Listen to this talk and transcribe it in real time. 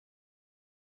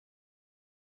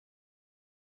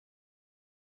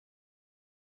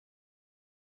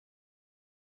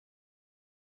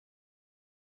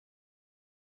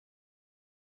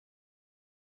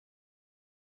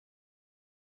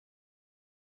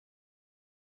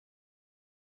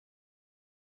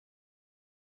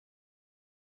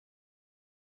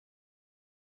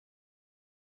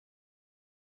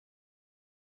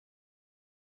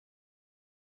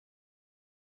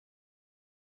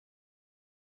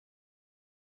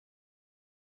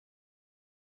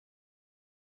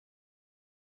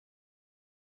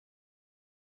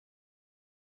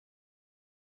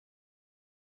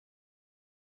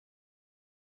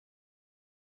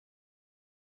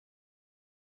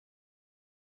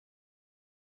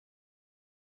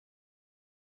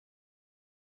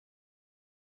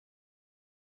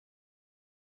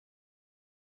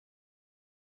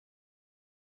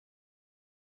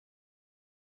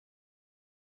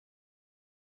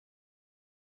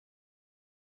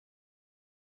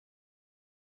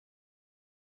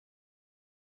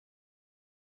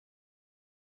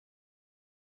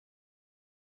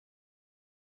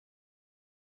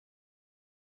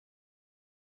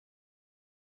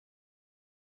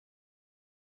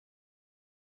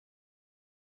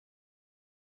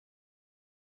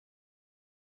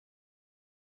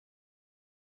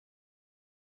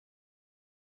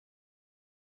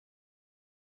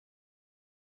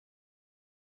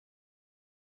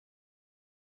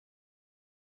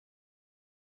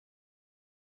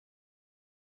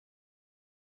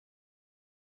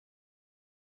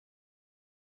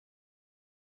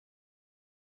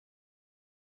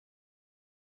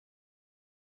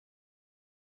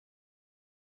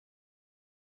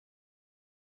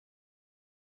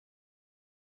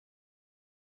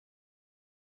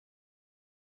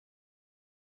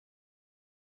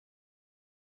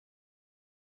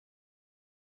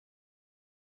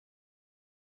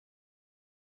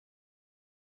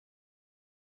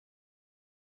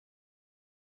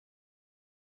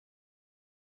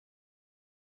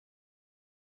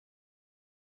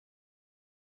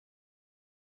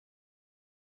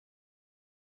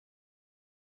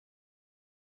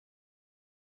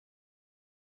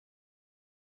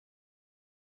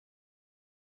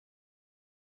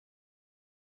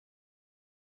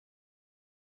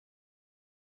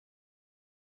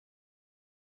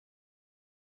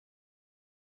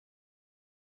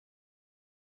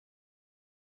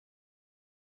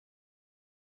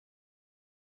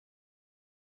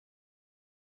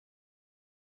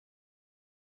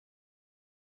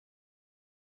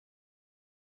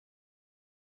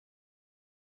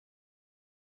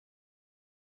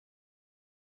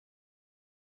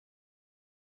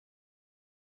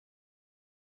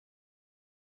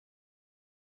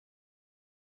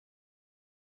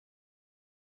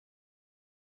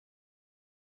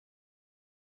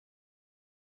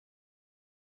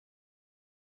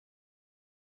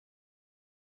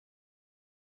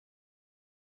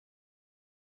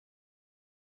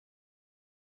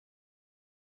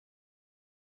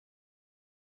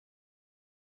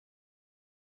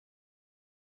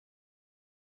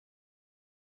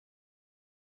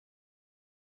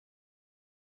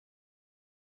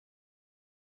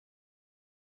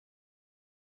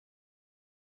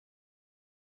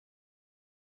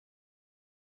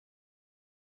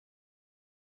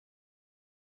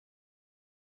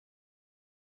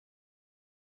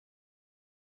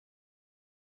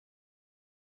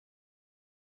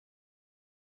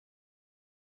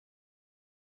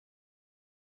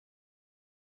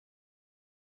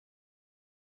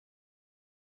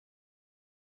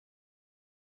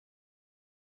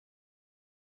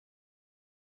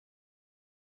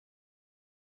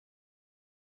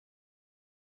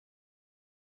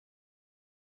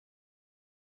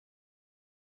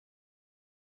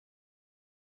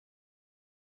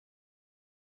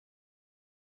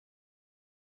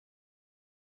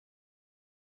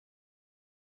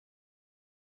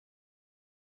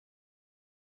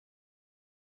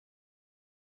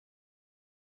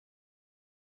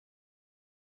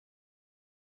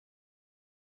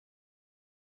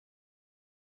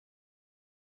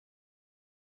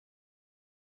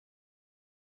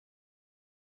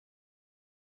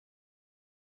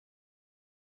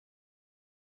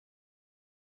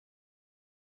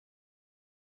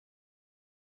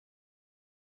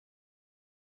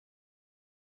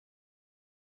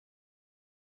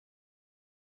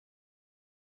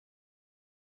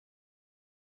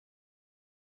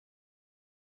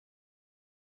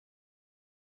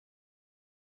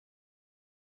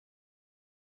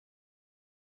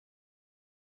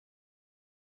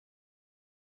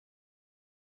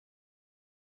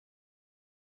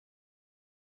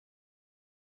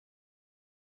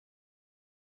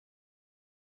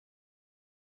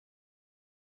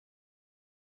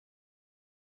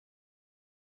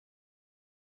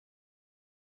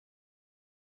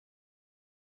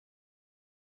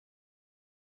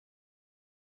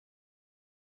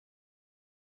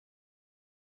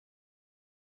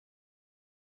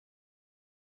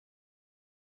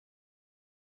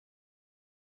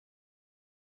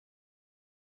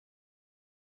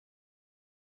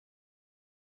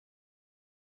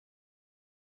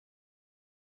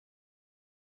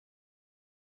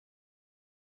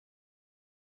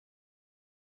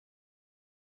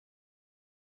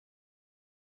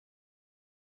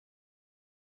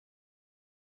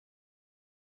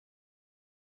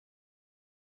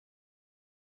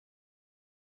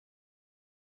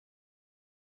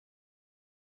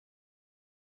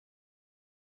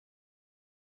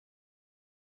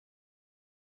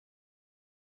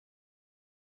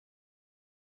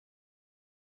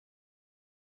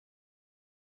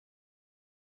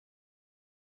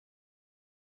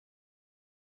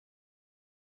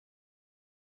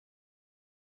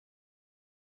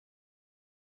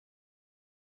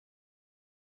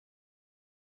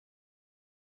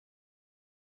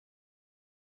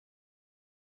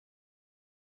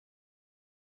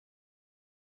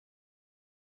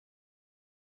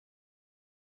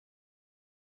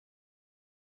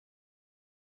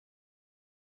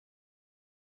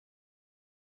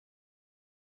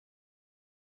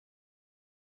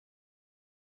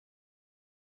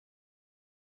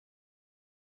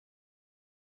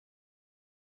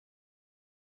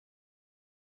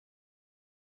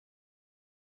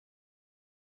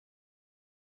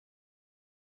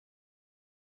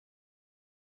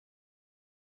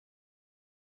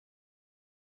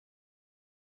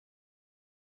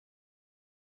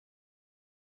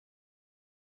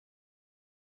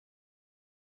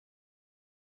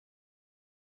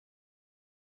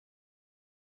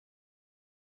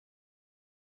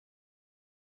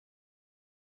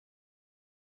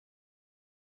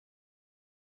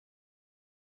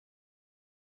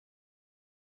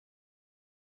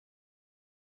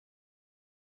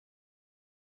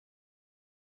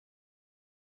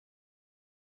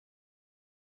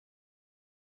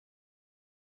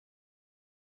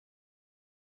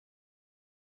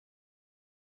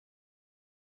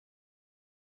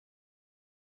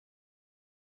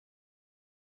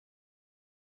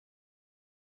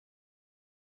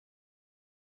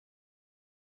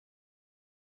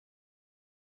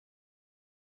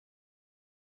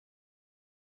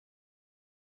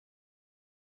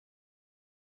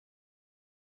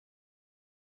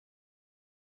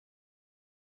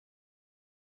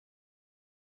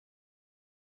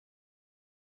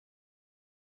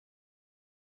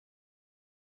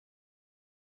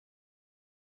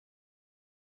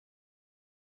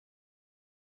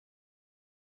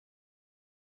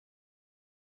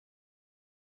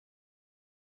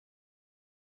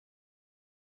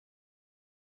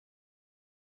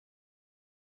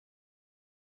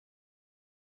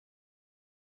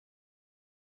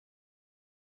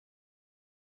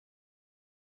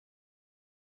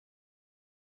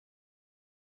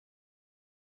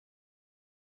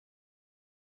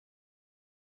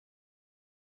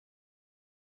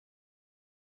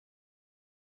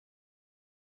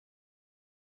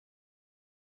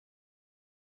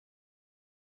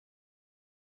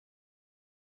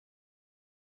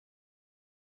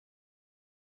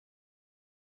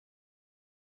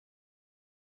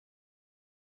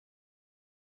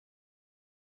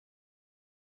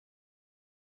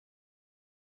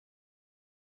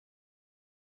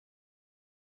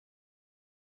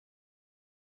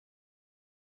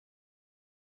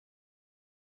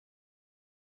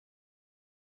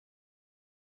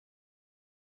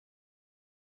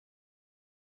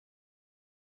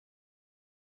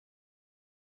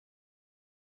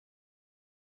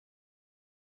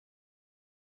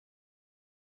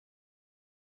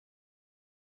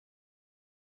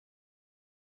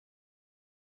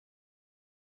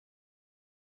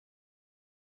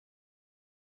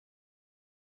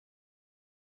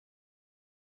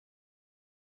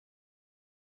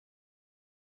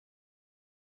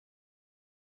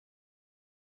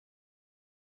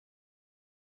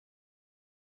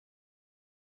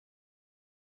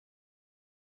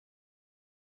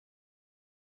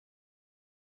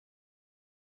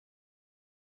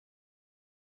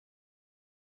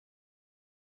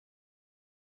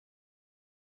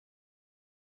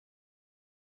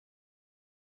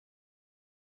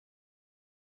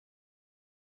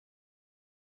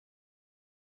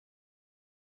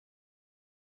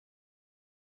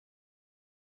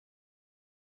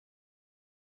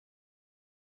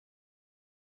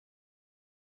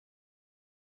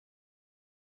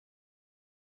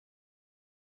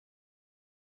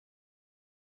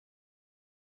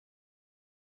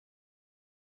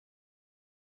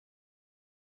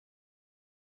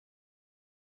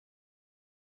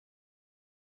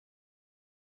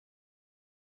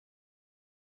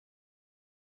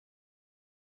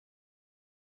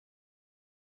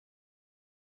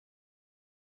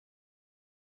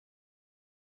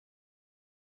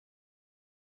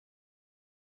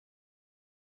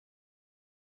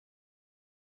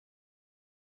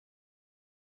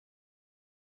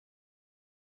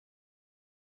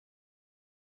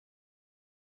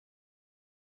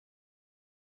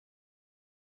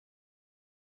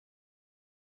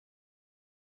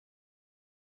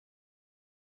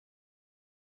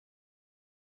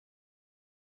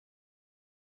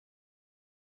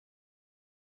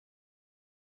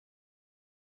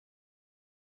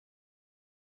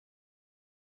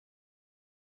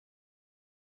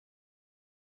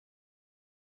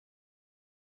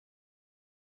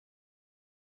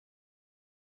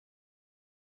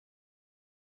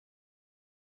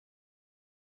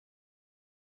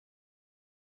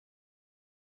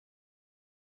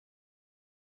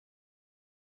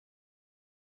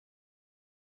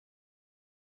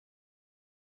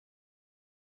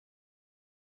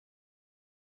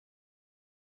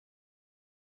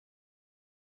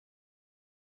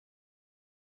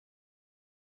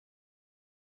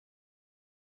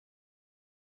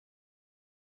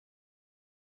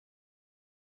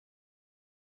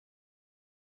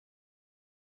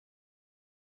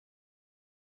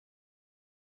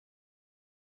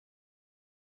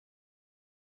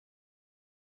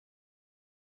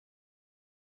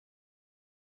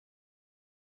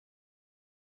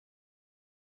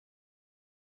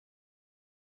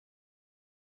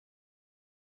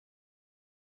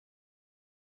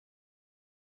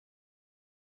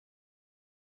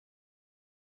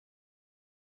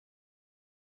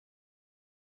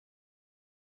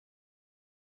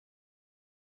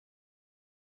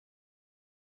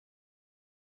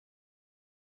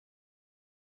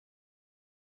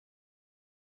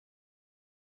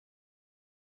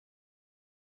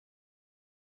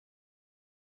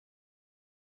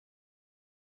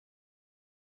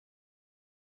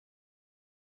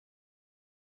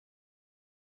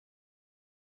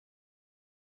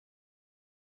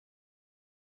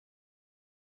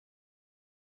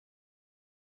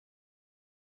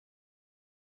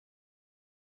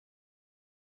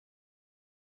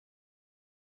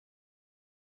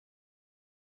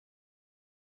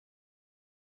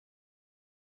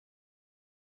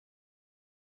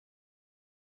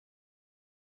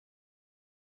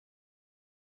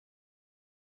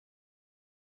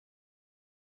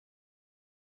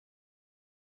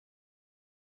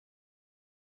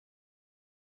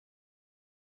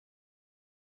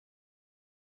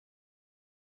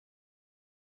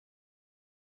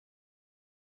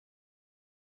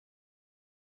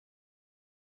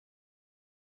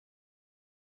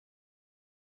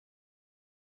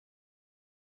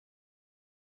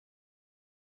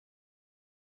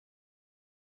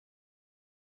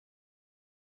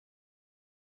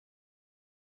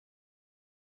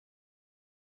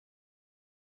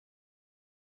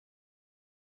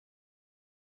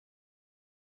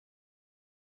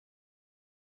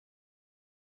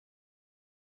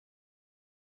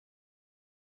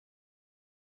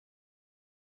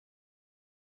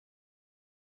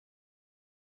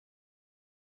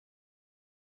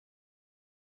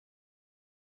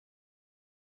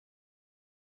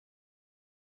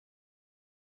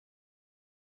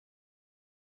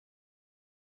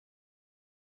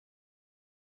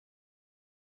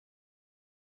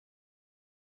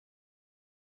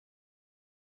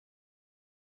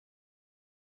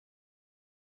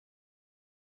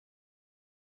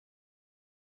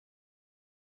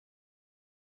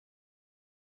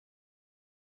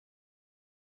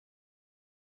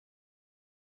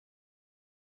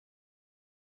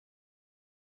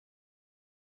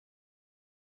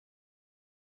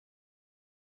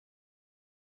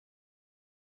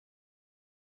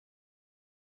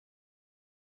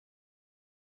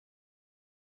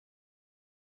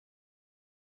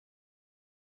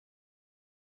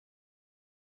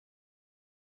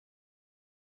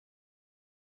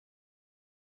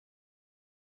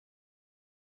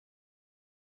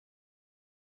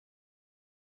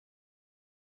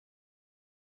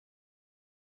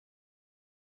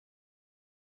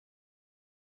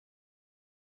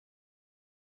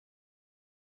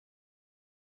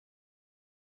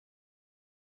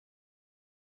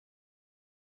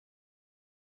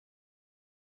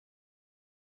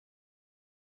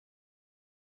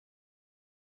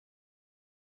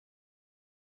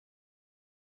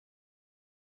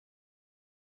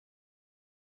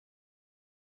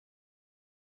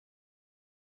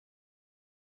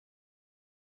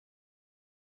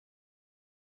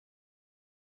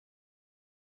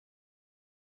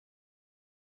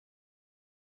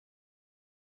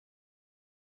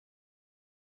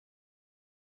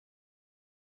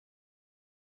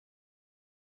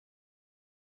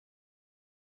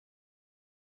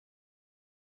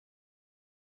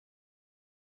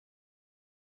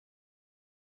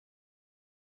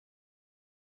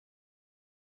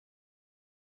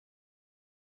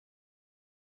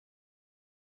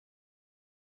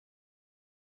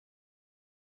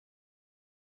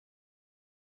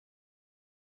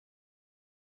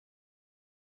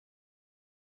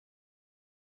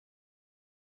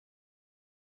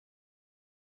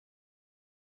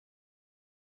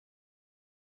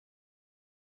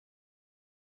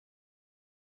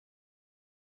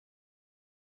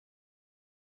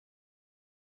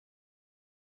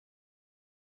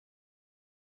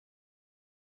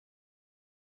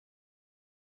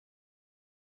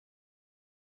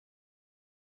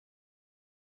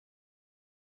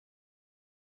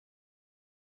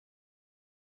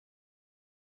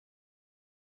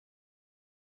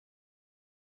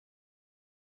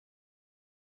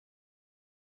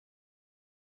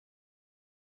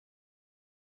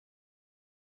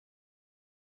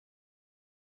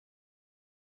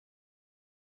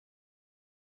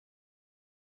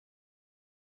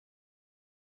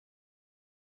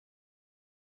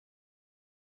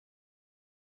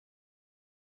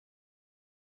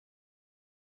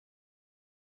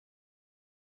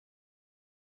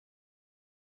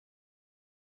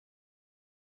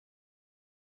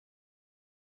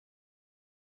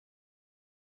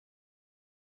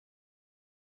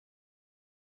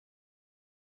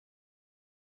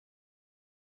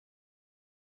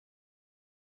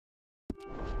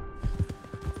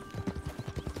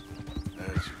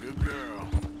girl.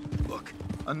 Look,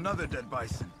 another dead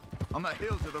bison. On the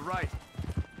hill to the right.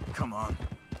 Come on.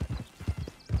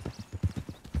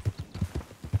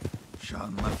 Shot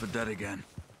and left for dead again.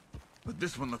 But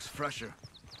this one looks fresher.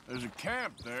 There's a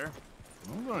camp there.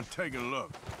 I'm gonna take a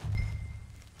look.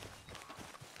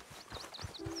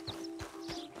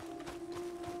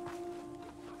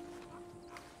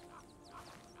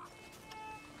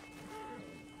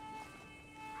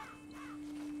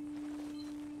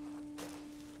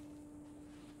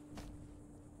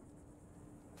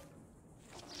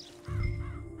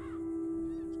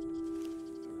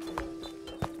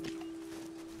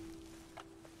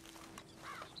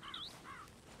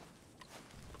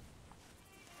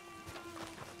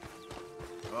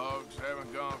 Dogs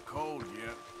haven't gone cold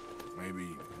yet. Maybe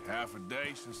half a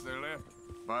day since they left.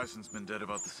 Bison's been dead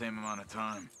about the same amount of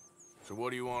time. So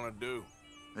what do you want to do?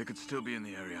 They could still be in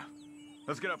the area.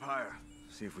 Let's get up higher,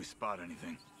 see if we spot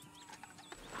anything.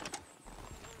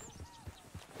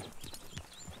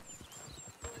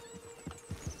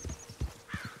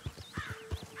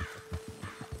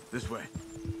 This way.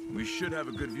 We should have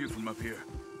a good view from up here.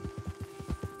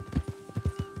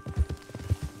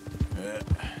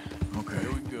 Okay.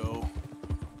 Here we go.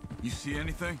 You see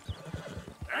anything?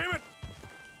 Damn it!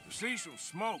 I see some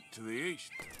smoke to the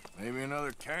east. Maybe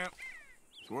another camp.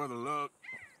 It's worth a look.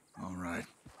 All right.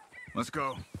 Let's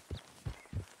go.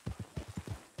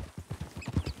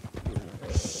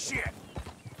 Shit!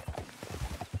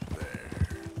 There.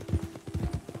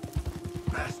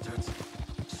 Bastards.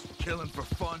 Just killing for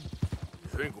fun.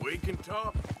 You think we can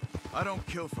talk? I don't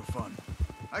kill for fun.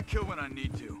 I kill when I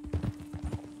need to.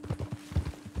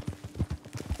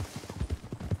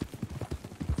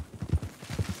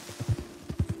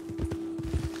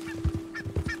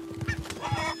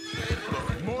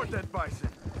 Look, more dead bison.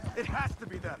 It has to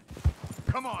be them.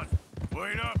 Come on.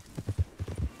 Wait up!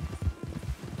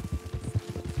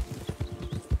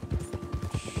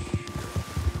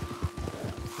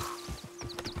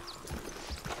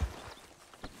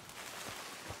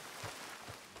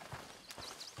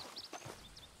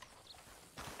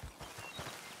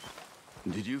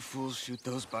 Did you fools shoot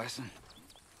those bison?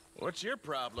 What's your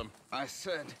problem? I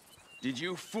said, did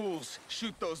you fools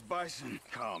shoot those bison?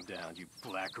 Calm down, you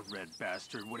black or red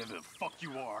bastard, whatever the fuck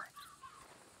you are.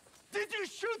 Did you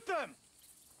shoot them?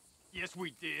 Yes,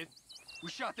 we did. We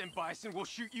shot them bison, we'll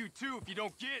shoot you too if you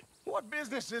don't get. What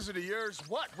business is it of yours?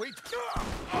 What? We...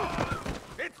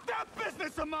 It's that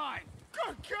business of mine!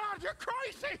 Good God, you're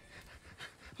crazy!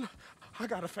 Look, I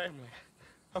got a family.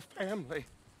 A family.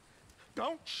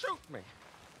 Don't shoot me.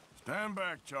 Stand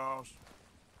back, Charles.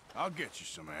 I'll get you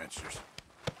some answers.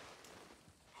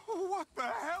 What the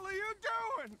hell are you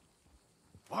doing?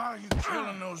 Why are you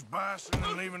killing those bison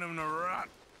and leaving them to rot?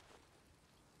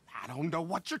 I don't know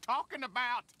what you're talking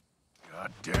about.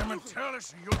 God damn it, tell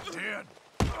us or you're dead.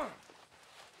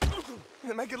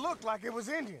 They make it look like it was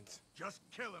Indians. Just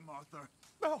kill him, Arthur.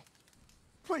 No,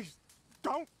 please,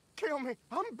 don't kill me.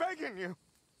 I'm begging you.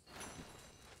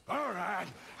 All right,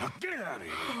 now get out of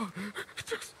here.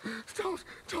 Just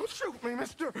don't shoot me,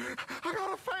 mister. I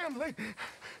got a family.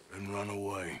 Then run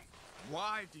away.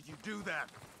 Why did you do that?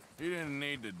 He didn't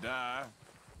need to die.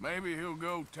 Maybe he'll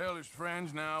go tell his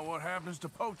friends now what happens to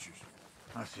poachers.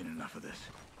 I've seen enough of this.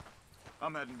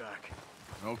 I'm heading back.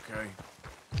 Okay.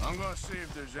 I'm gonna see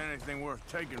if there's anything worth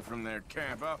taking from their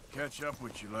camp. I'll catch up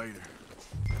with you later.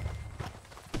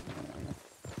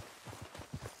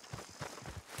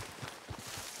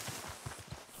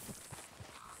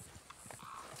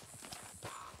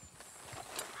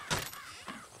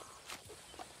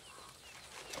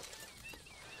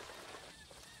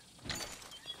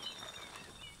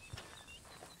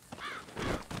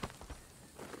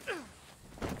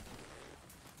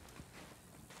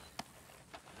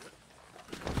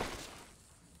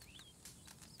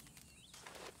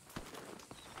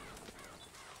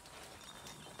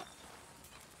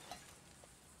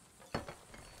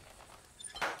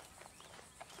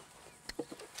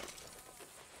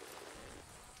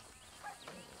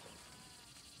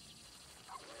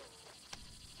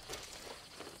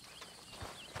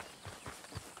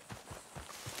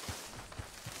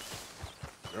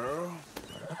 Girl?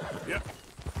 Yep.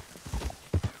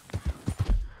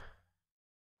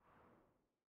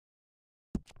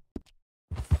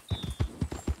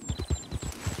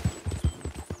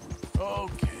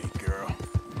 Okay, girl.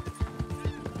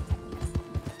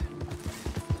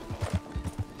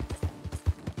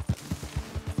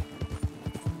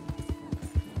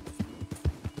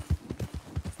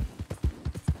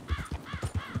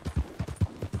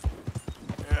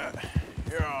 Yeah,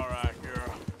 you're all right,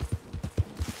 girl.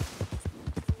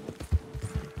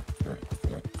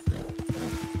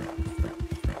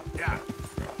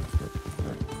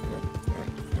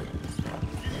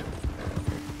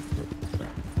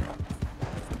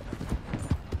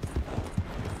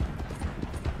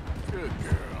 Good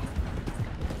girl.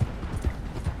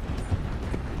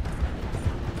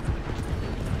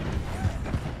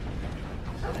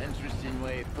 An interesting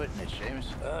way of putting it,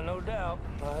 Seamus. No doubt.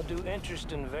 I do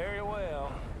interesting very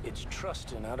well. It's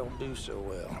trusting I don't do so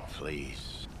well.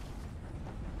 Please.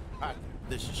 Hi,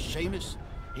 this is Seamus.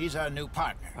 He's our new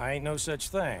partner. I ain't no such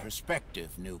thing.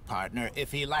 Prospective new partner,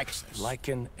 if he likes us.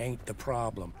 Liking ain't the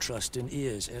problem. Trusting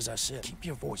is. As I said, keep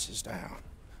your voices down.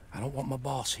 I don't want my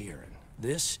boss hearing.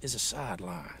 This is a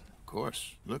sideline. Of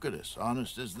course. Look at us.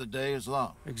 Honest as the day is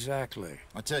long. Exactly.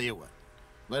 I'll tell you what.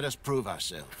 Let us prove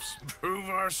ourselves. Prove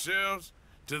ourselves?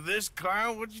 To this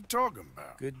clown? What you talking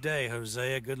about? Good day,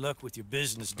 Hosea. Good luck with your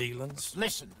business dealings.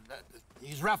 Listen,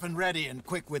 he's rough and ready and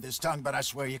quick with his tongue, but I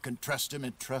swear you can trust him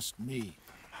and trust me.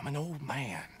 I'm an old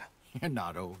man. You're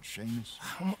not old, Seamus.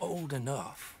 I'm old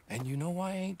enough. And you know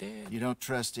I ain't dead. You don't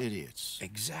trust idiots.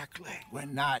 Exactly. We're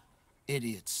not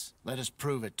idiots. Let us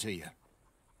prove it to you.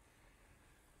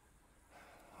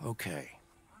 Okay.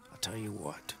 I'll tell you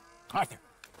what. Arthur.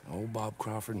 Old Bob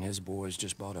Crawford and his boys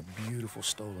just bought a beautiful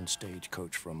stolen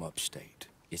stagecoach from upstate.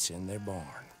 It's in their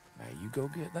barn. Now you go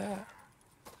get that,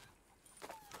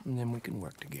 and then we can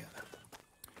work together.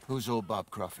 Who's old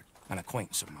Bob Crawford? An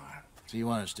acquaintance of mine. So you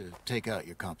want us to take out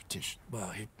your competition?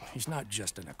 Well, he's not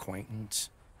just an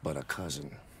acquaintance, but a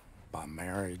cousin. By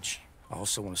marriage. I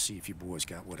also want to see if you boys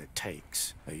got what it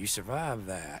takes. Now, you survive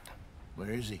that. Where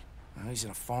is he? He's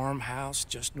in a farmhouse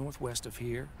just northwest of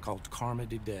here called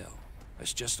Carmody Dell.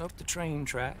 It's just up the train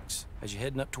tracks as you're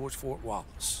heading up towards Fort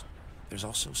Wallace. There's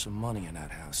also some money in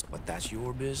that house, but that's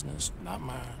your business, not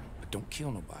mine. But don't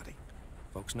kill nobody.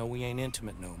 Folks know we ain't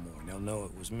intimate no more, and they'll know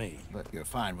it was me. But you're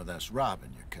fine with us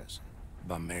robbing your cousin.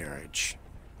 By marriage.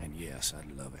 And yes,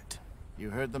 I'd love it.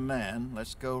 You heard the man.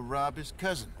 Let's go rob his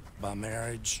cousin. By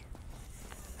marriage.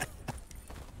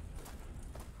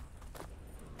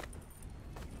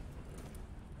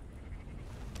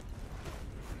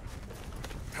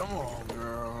 Come on,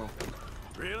 girl.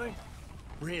 Really?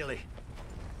 Really?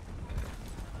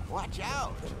 Watch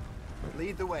out!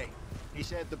 Lead the way. He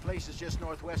said the place is just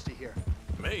northwest of here.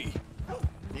 Me?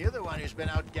 You're the one who's been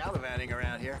out gallivanting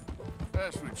around here.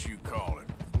 That's what you call it.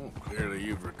 Well, clearly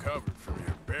you've recovered from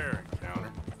your bear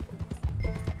encounter.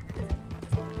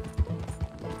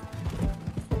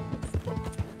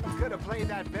 You could have played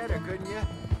that better, couldn't you?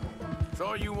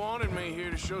 Thought you wanted me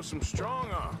here to show some strong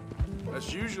arm.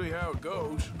 That's usually how it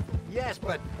goes. Yes,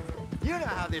 but you know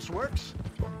how this works.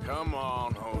 Come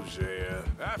on, Hosea.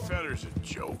 That feller's a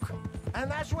joke. And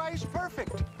that's why he's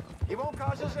perfect. He won't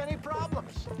cause us any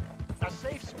problems. A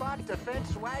safe spot to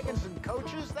fence wagons and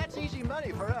coaches, that's easy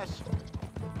money for us.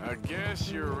 I guess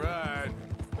you're right.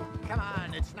 Come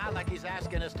on, it's not like he's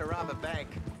asking us to rob a bank.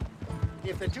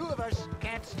 If the two of us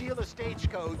can't steal a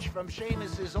stagecoach from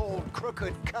Seamus's old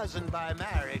crooked cousin by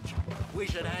marriage, we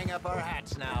should hang up our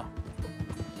hats now.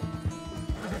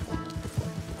 Yeah,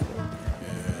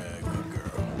 good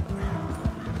girl.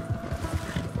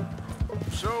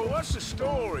 So what's the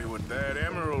story with that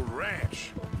Emerald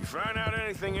Ranch? You find out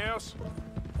anything else?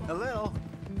 A little.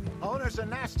 Owner's a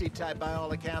nasty type by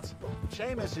all accounts.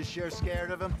 Seamus is sure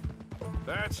scared of him.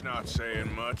 That's not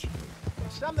saying much.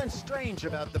 Something strange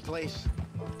about the place.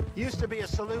 Used to be a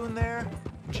saloon there.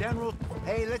 General...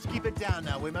 Hey, let's keep it down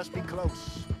now. We must be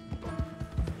close.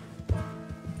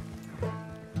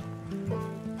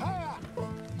 Hiya!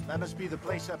 That must be the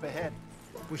place up ahead.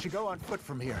 We should go on foot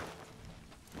from here.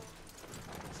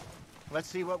 Let's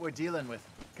see what we're dealing with.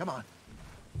 Come on.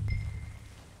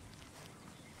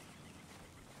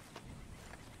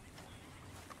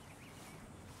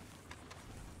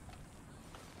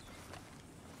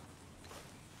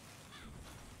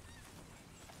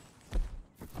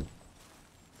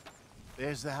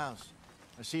 There's the house.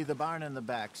 I see the barn in the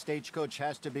back. Stagecoach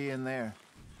has to be in there.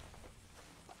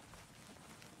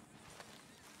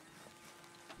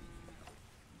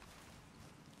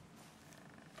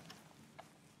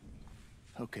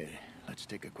 Okay, let's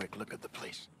take a quick look at the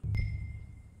place.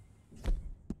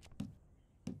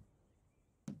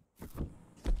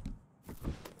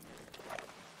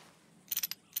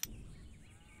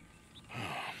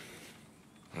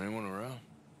 Anyone around?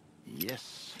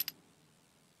 Yes.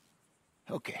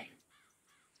 Okay.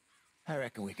 I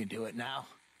reckon we can do it now.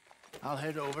 I'll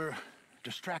head over,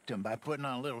 distract him by putting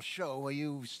on a little show while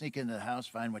you sneak into the house,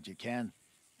 find what you can,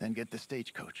 then get the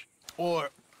stagecoach.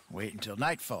 Or wait until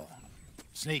nightfall.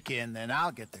 Sneak in, then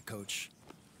I'll get the coach.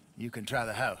 You can try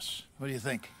the house. What do you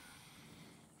think?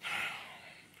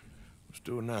 Let's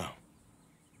do it now.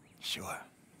 Sure.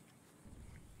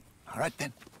 All right,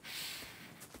 then.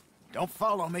 Don't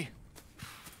follow me.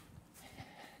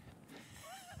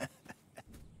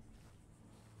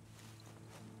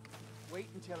 Wait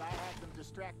until I have them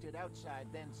distracted outside,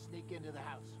 then sneak into the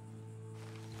house.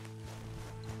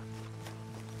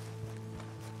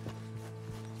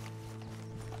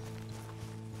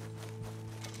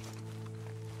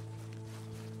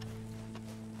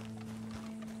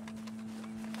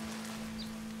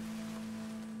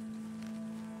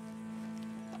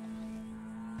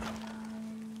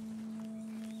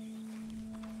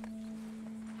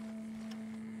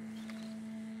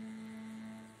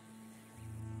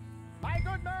 My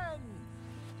good man!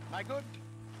 My good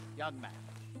young man.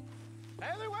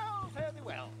 Fare thee well, fare thee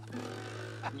well.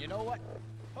 And you know what?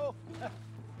 Oh,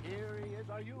 here he is.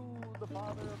 Are you the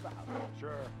father of the house?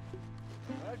 Sure.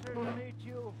 Pleasure to meet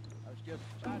you. I was just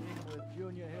chatting with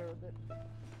Junior here a bit.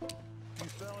 You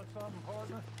selling something,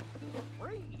 partner?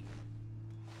 Free!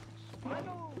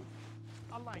 Spinal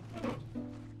alignment.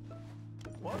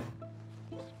 What?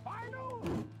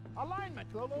 Spinal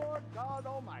alignment to the Lord God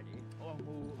Almighty, or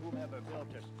whomever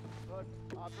built us. But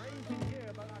our brains in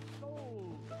here, but our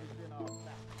soul is in our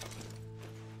back.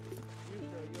 You,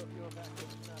 sir, you're back to the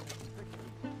Islamic strictly.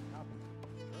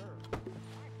 Sure.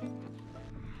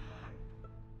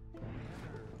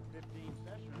 15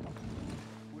 sessions.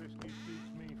 Whiskey keeps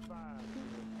me fine.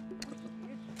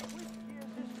 It's whiskey is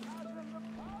this causing the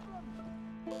problem.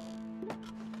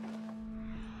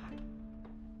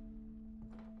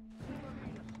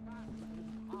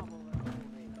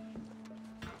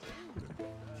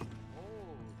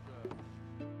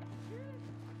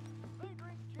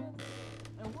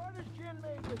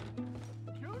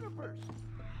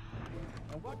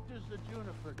 And what does the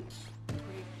juniper do?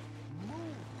 Creates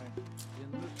movement in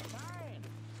the spine.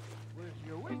 Whereas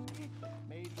your whiskey,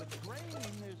 made with grain as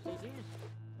it is,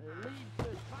 leads to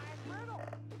spine brittle.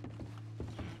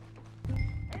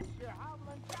 Hence your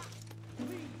hobbling jack.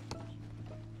 Please,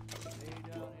 lay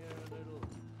down here a little.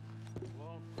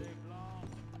 Won't take long.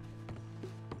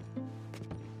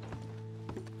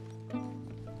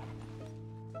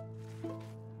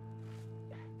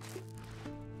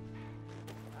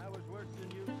 I was worse than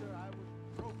you, sir. I was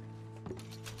broken.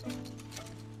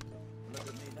 Look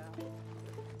at me now.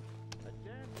 I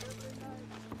dance every night.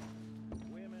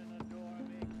 Women adore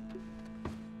me.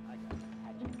 I got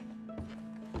magic.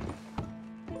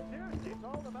 Seriously, it's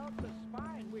all about the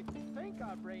spine. We think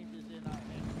our brains is in our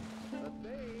heads, but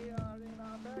they are in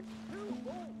our backs too.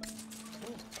 Boom.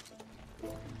 Boom. I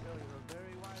can tell you're a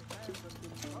very wise man, but the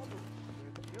trouble,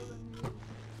 they're killing you.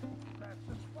 That's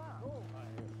the spot. Oh, I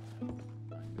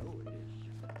know it is.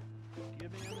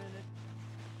 Give me a minute,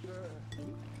 sir.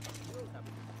 We'll have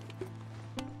it.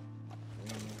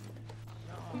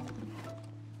 So,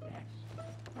 dance.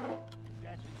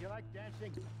 Dancing. You like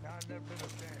dancing? I've never been a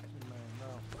dancing man, no.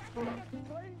 That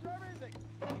explains everything.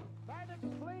 That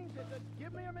explains it.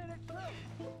 Give me a minute, sir.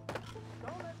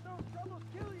 Don't let those troubles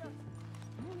kill you.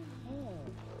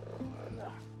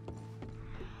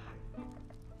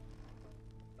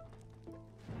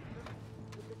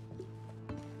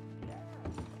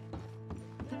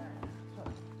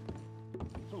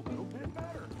 It's a little bit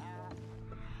better.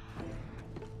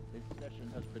 This session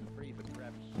has been free, but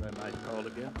perhaps I might call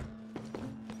again.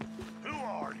 Who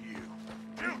are you?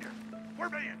 Junior, we're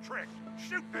being tricked.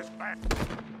 Shoot this bastard.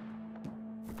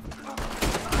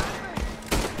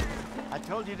 I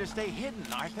told you to stay hidden,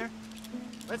 Arthur.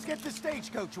 Let's get the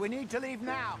stagecoach. We need to leave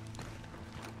now.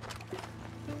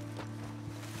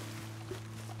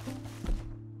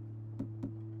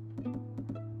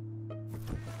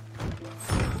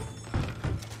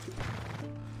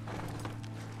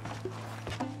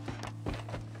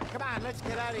 Come on, let's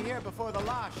get out of here before the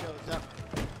law shows up.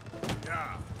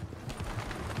 Yeah.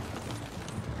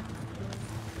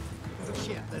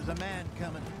 Shit, there's a man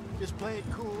coming. Just play it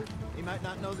cool. He might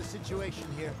not know the situation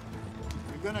here.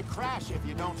 You're gonna crash if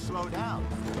you don't slow down.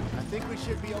 I think we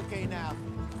should be okay now.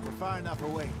 We're far enough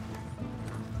away.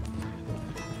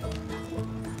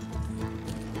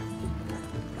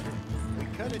 We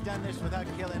could have done this without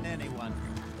killing anyone.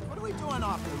 What are we doing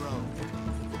off the road?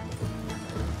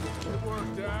 It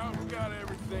worked out. We got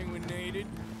everything we needed.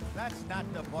 That's not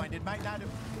the point. It might not have...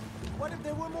 What if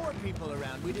there were more people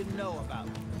around we didn't know about?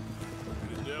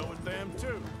 Could have dealt with them,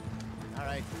 too. All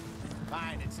right,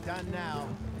 fine, it's done now.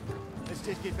 Let's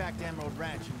just get back to Emerald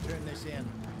Ranch and turn this in.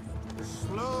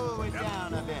 Slow it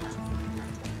down a bit.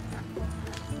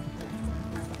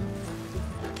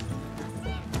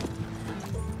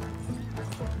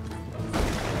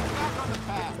 Back on the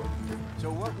path.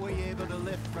 So what were you able to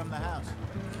lift from the house?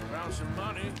 Found some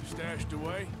money stashed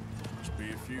away. Must be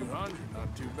a few hundred,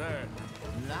 not too bad.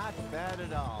 Not bad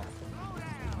at all.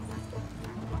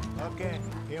 Okay,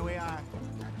 here we are.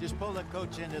 Just pull the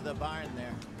coach into the barn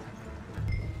there.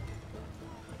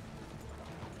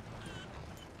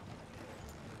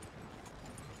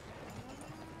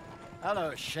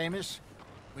 Hello, Seamus.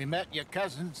 We met your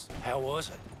cousins. How was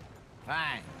it?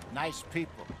 Fine. Nice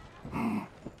people.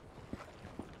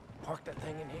 Park that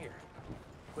thing in here.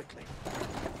 Quickly.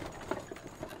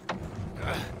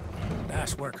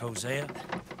 Nice work, Hosea.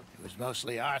 It was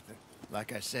mostly Arthur.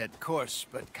 Like I said, coarse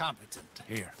but competent.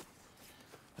 Here.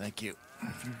 Thank you.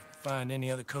 If you find any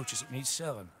other coaches that need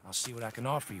selling, I'll see what I can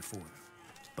offer you for them.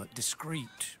 But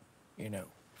discreet, you know.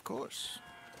 Of course.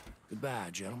 Goodbye,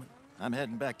 gentlemen. I'm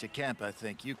heading back to camp, I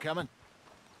think. You coming?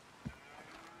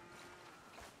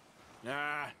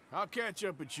 Nah, I'll catch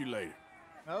up with you later.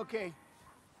 Okay.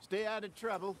 Stay out of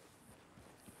trouble.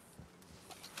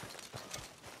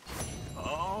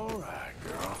 All right,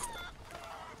 girl.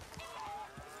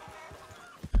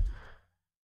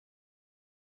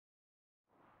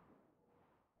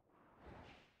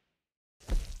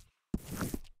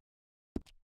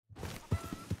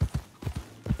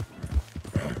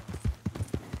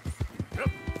 Yep.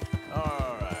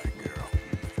 All right, girl.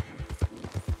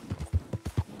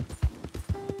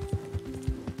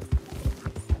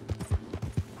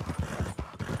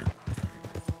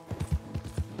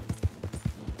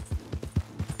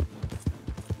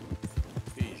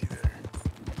 Easy there.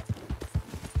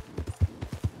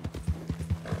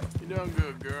 You done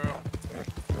good, girl.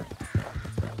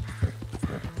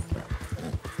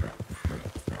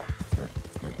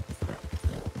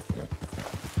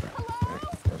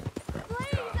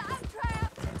 Please, I'm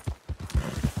trapped.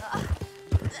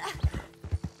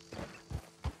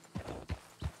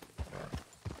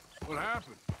 What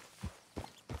happened?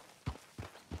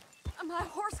 My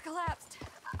horse collapsed.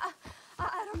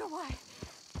 I don't know why.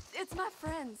 It's my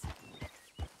friends.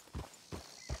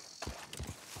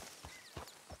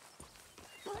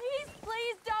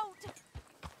 Please don't.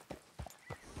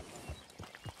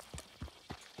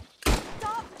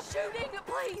 Stop shooting,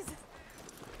 please.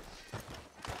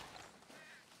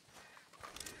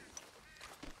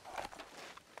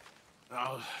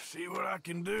 I'll see what I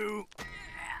can do.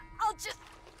 I'll just...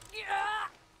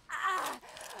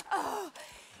 Oh,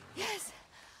 yes.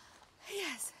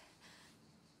 Yes.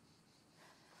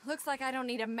 Looks like I don't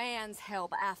need a man's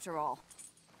help after all.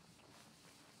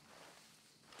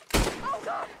 Oh,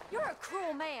 God! You're a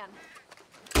cruel man.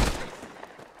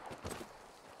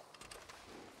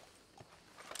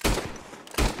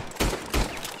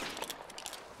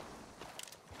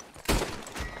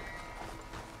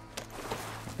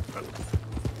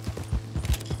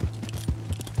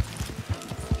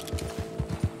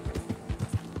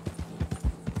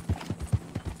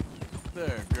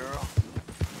 There, girl.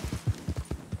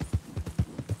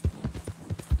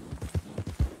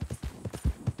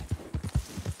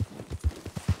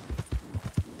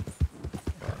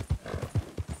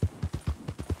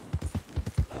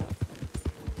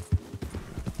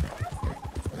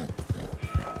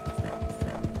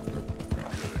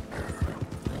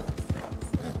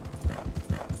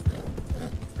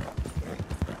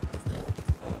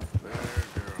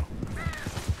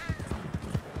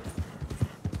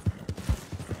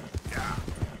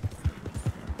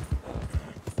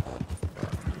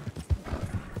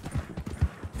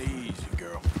 Easy,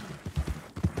 girl.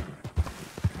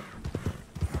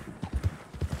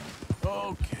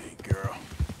 Okay, girl.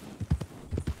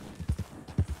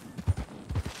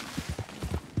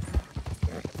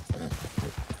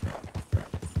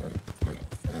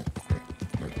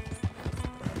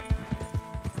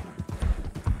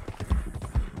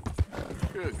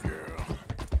 Good girl.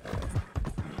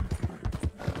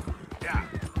 Yeah.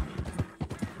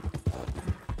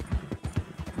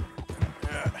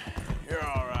 Yeah, you're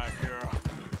all right, girl.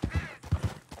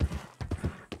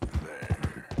 There.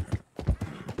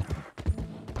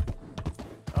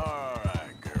 All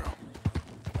right, girl.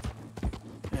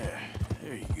 Yeah,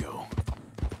 there you go.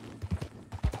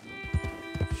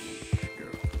 Shh,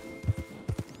 girl.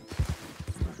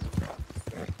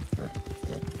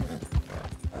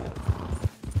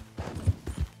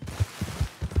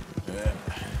 Yeah,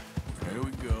 there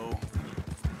we go.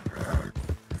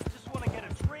 Just want to get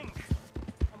a drink.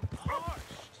 I'm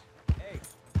parched. Hey,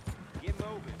 get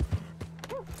moving.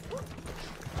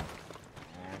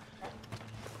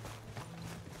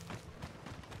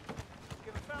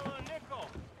 Give a fellow a nickel.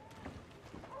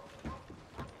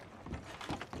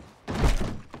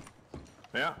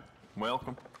 Yeah,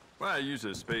 welcome. Well, I use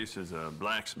this space as a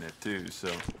blacksmith, too,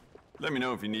 so let me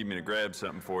know if you need me to grab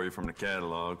something for you from the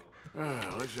catalog.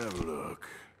 Let's have a look.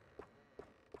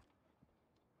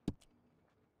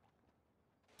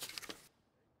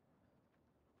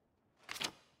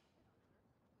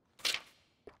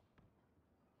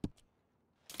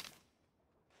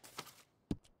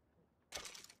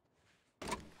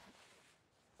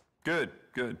 Good,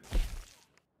 good.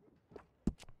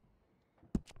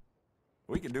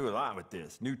 could do a lot with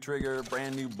this. New trigger,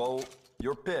 brand new bolt,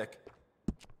 your pick.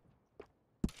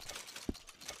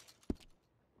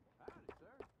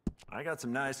 I got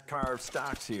some nice carved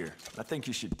stocks here. I think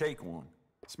you should take one.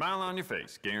 Smile on your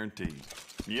face, guaranteed.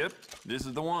 Yep, this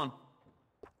is the one.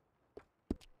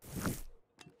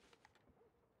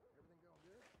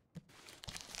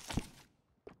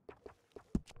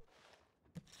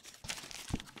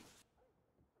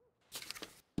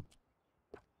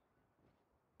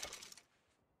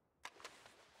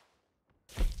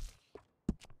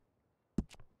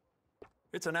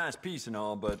 It's a nice piece and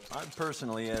all, but I'd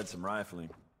personally add some rifling.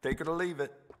 Take it or leave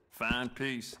it. Fine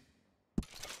piece.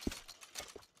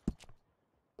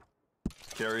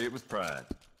 Carry it with pride.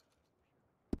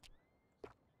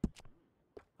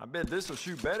 I bet this will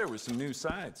shoot better with some new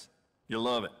sights. You'll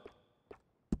love it.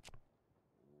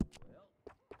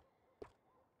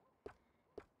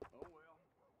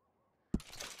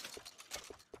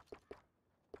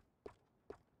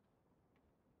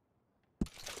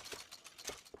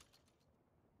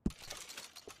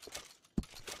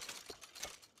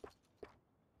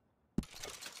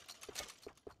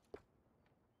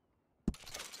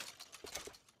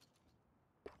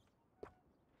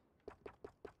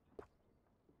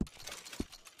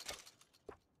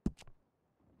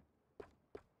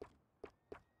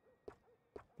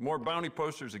 The more bounty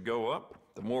posters that go up,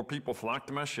 the more people flock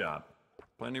to my shop.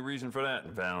 Plenty of reason for that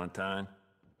in Valentine.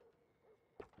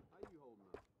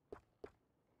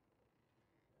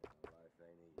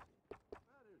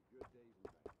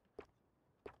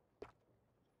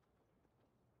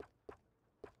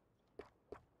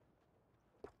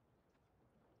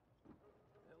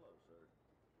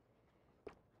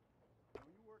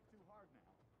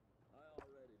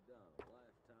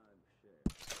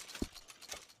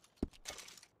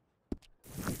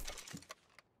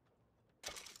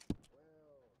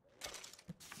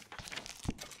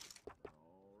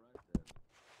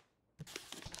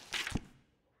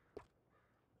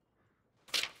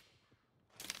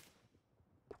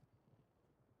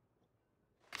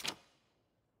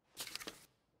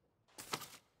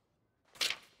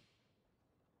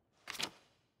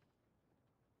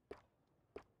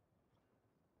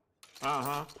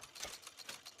 Uh-huh.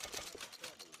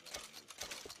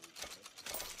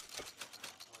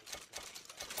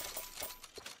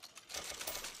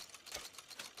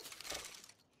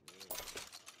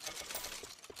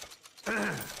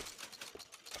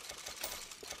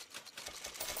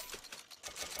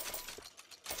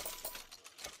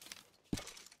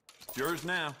 Yours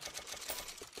now.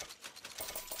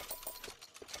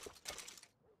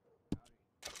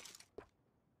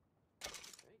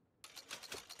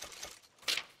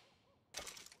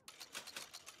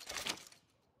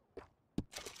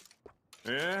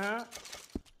 Yeah.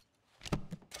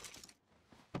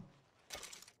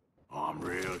 Oh, I'm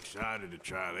real excited to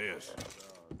try this.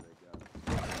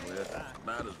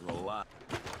 Might as well lie.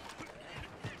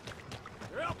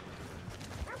 Yep.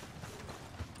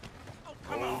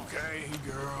 Okay,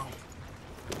 girl.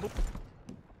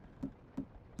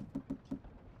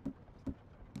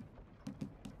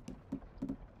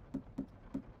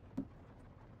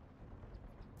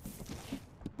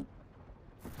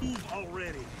 Move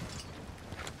already.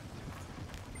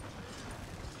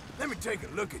 Let me take a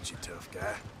look at you, tough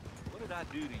guy. What did I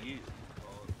do to you?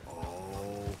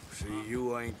 Oh, see,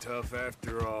 you ain't tough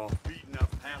after all. Beating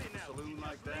up half the saloon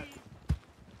like that?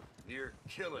 Near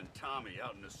killing Tommy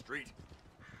out in the street.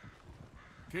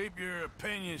 Keep your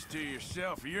opinions to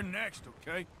yourself, or you're next,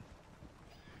 okay?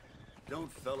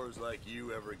 Don't fellers like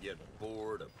you ever get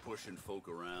bored of pushing folk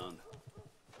around?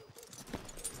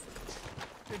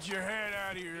 Get your head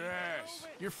out of your ass.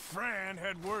 Your friend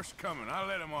had worse coming. I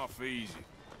let him off easy.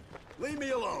 Leave me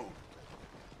alone.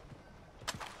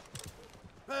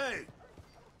 Hey!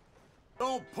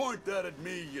 Don't point that at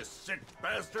me, you sick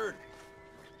bastard!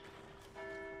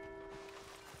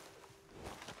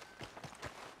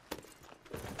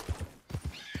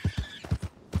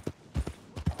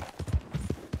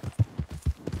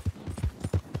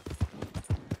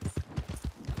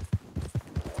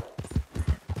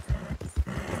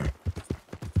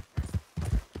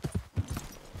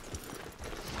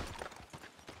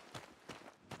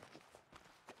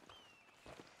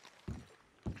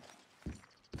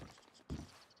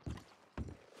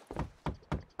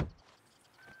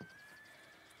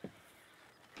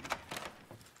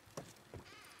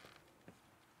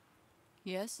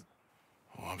 Yes?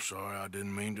 Oh, I'm sorry. I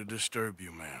didn't mean to disturb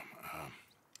you, ma'am.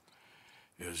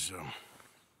 Is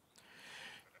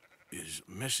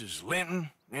Mrs.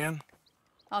 Linton in?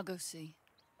 I'll go see.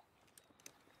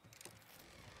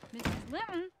 Mrs.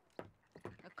 Linton?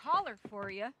 A caller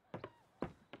for you.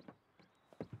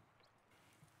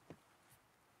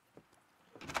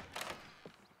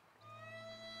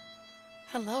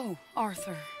 Hello,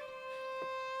 Arthur.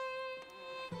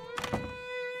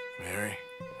 Mary?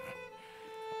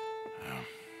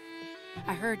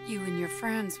 I heard you and your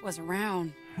friends was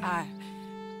around.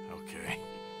 Okay.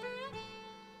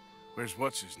 Where's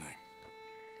what's-his name?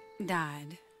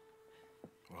 Died.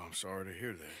 Well, I'm sorry to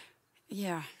hear that.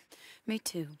 Yeah, me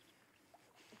too.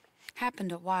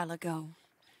 Happened a while ago.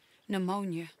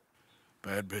 Pneumonia.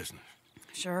 Bad business.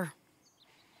 Sure.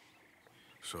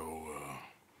 So,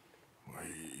 well,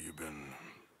 you've been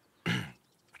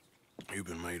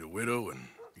made a widow and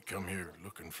you come here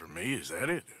looking for me, is that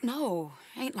it? No,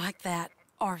 ain't like that,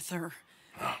 Arthur.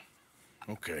 Oh,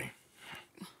 okay.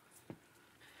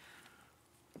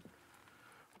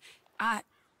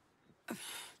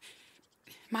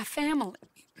 My family.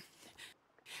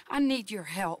 I need your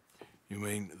help. You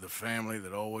mean the family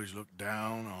that always looked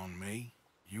down on me?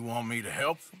 You want me to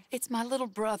help them? It's my little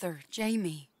brother,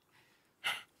 Jamie.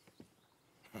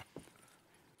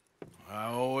 I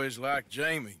always liked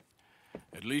Jamie,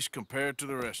 at least compared to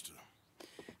the rest of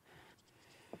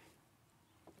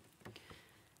them.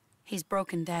 He's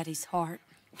broken Daddy's heart.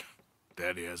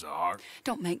 Daddy has a heart.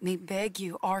 Don't make me beg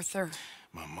you, Arthur.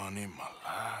 My money, my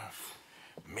life,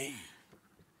 me.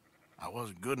 I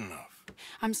wasn't good enough.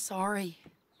 I'm sorry.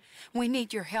 We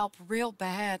need your help real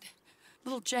bad.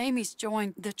 Little Jamie's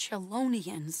joined the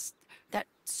Chelonians, that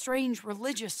strange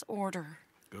religious order.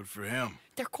 Good for him.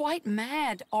 They're quite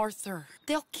mad, Arthur.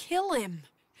 They'll kill him.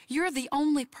 You're the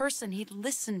only person he'd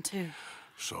listen to.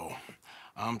 So,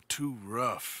 I'm too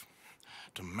rough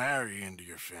to marry into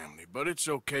your family, but it's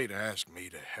okay to ask me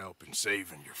to help in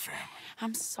saving your family.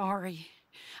 I'm sorry.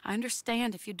 I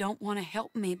understand if you don't want to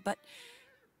help me, but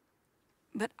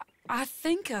I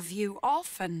think of you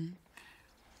often.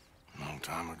 Long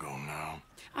time ago now.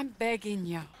 I'm begging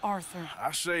you, Arthur.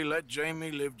 I say let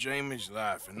Jamie live Jamie's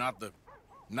life and not the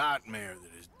nightmare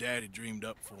that his daddy dreamed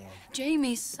up for him.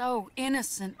 Jamie's so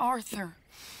innocent, Arthur.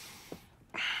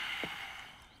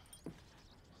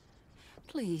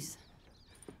 Please,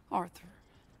 Arthur.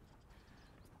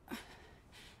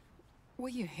 Will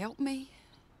you help me?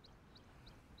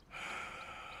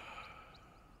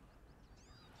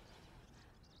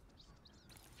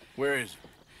 Where is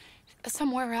he?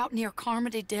 Somewhere out near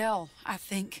Carmody Dell, I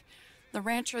think. The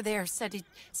rancher there said he'd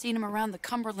seen him around the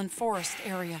Cumberland Forest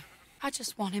area. I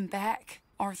just want him back,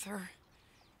 Arthur.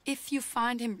 If you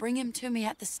find him, bring him to me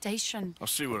at the station. I'll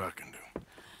see what I can do.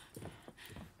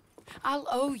 I'll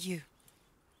owe you.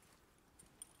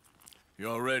 You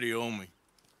already owe me.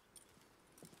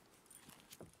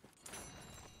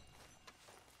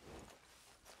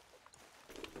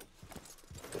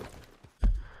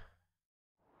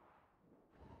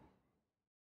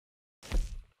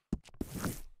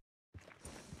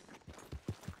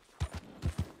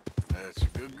 That's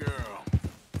a good girl.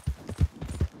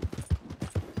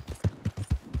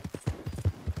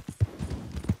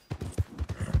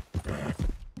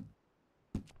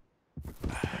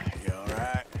 You all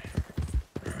right?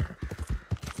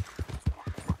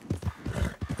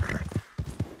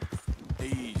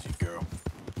 Easy, girl.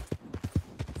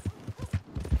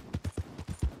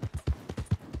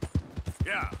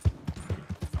 Yeah.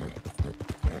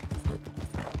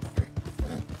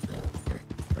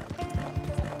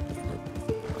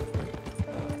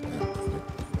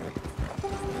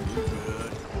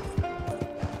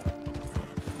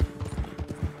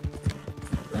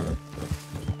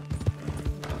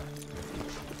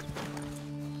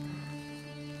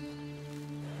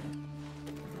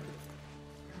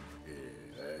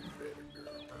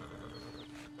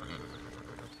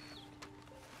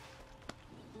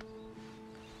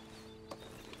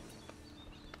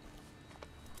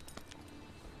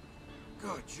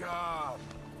 Good job.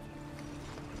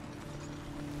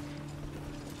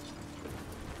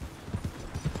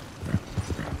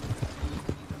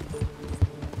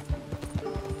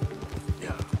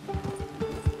 Yeah.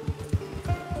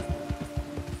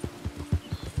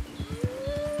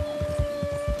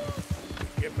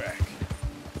 Get back.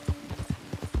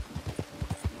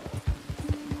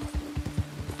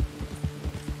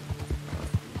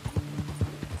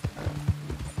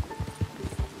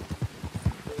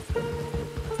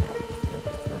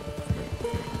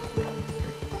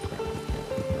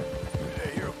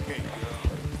 Hey, you're okay, girl.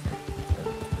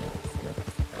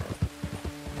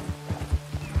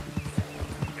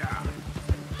 Yeah.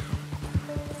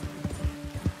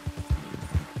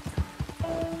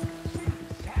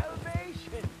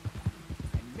 Salvation,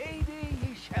 and maybe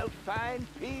ye shall find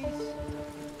peace.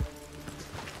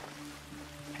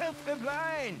 Help the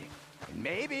blind, and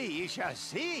maybe ye shall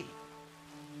see.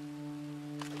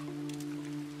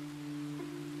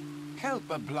 Help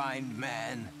a blind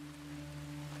man,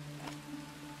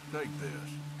 Take this.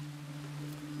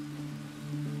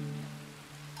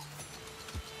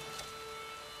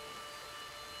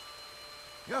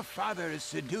 Your father is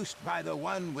seduced by the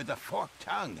one with the forked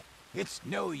tongue. It's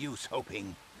no use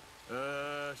hoping.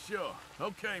 Sure.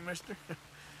 Okay, mister.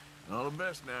 All the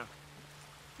best now.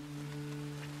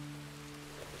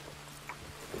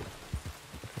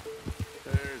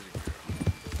 There's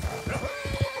a girl.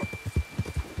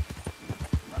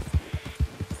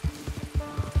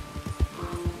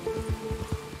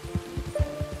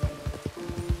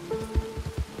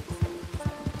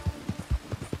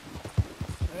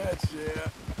 That's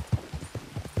it.